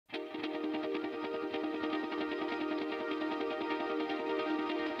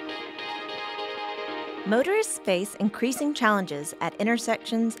Motorists face increasing challenges at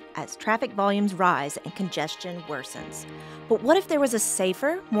intersections as traffic volumes rise and congestion worsens. But what if there was a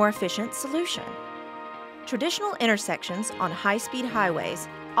safer, more efficient solution? Traditional intersections on high-speed highways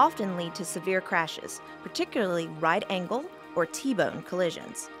often lead to severe crashes, particularly right-angle or T-bone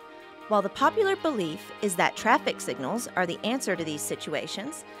collisions. While the popular belief is that traffic signals are the answer to these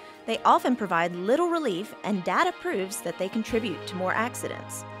situations, they often provide little relief, and data proves that they contribute to more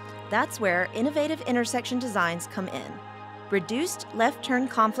accidents. That's where innovative intersection designs come in. Reduced left-turn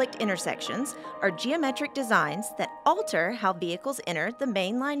conflict intersections are geometric designs that alter how vehicles enter the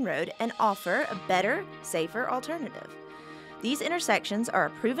mainline road and offer a better, safer alternative. These intersections are a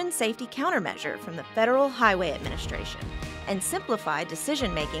proven safety countermeasure from the Federal Highway Administration and simplify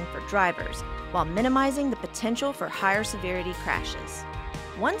decision-making for drivers while minimizing the potential for higher-severity crashes.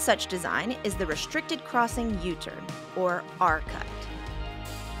 One such design is the Restricted Crossing U-turn, or RCUT.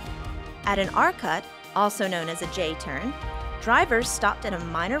 At an RCUT, also known as a J-turn, drivers stopped at a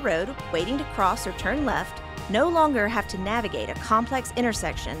minor road waiting to cross or turn left no longer have to navigate a complex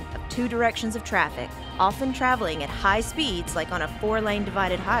intersection of two directions of traffic, often traveling at high speeds like on a four-lane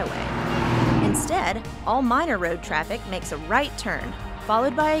divided highway. Instead, all minor road traffic makes a right turn,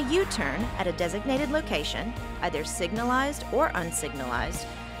 followed by a U-turn at a designated location, either signalized or unsignalized,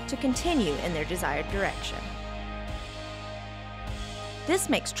 to continue in their desired direction. This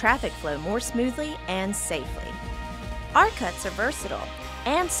makes traffic flow more smoothly and safely. RCUTs are versatile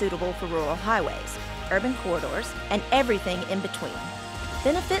and suitable for rural highways, urban corridors, and everything in between.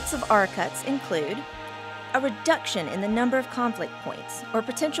 Benefits of RCUTs include a reduction in the number of conflict points, or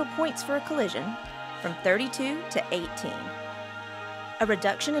potential points for a collision, from 32 to 18. A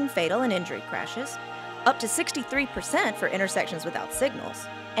reduction in fatal and injury crashes, up to 63% for intersections without signals,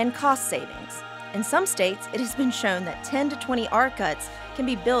 and cost savings. In some states, it has been shown that 10 to 20 RCUTs can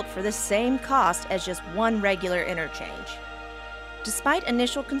be built for the same cost as just one regular interchange. Despite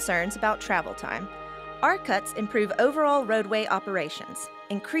initial concerns about travel time, RCUTs improve overall roadway operations,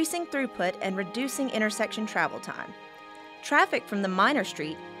 increasing throughput and reducing intersection travel time. Traffic from the minor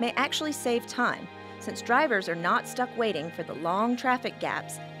street may actually save time, since drivers are not stuck waiting for the long traffic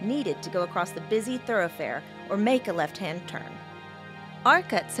gaps needed to go across the busy thoroughfare or make a left-hand turn.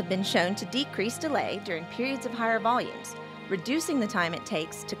 RCUTs have been shown to decrease delay during periods of higher volumes, reducing the time it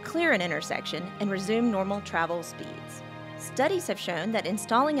takes to clear an intersection and resume normal travel speeds. Studies have shown that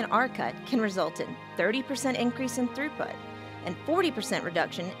installing an RCUT can result in 30% increase in throughput and 40%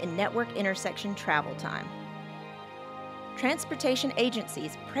 reduction in network intersection travel time. Transportation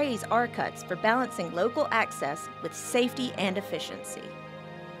agencies praise RCUTs for balancing local access with safety and efficiency.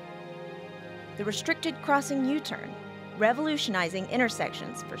 The Restricted Crossing U-turn, revolutionizing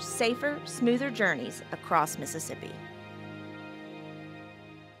intersections for safer, smoother journeys across Mississippi.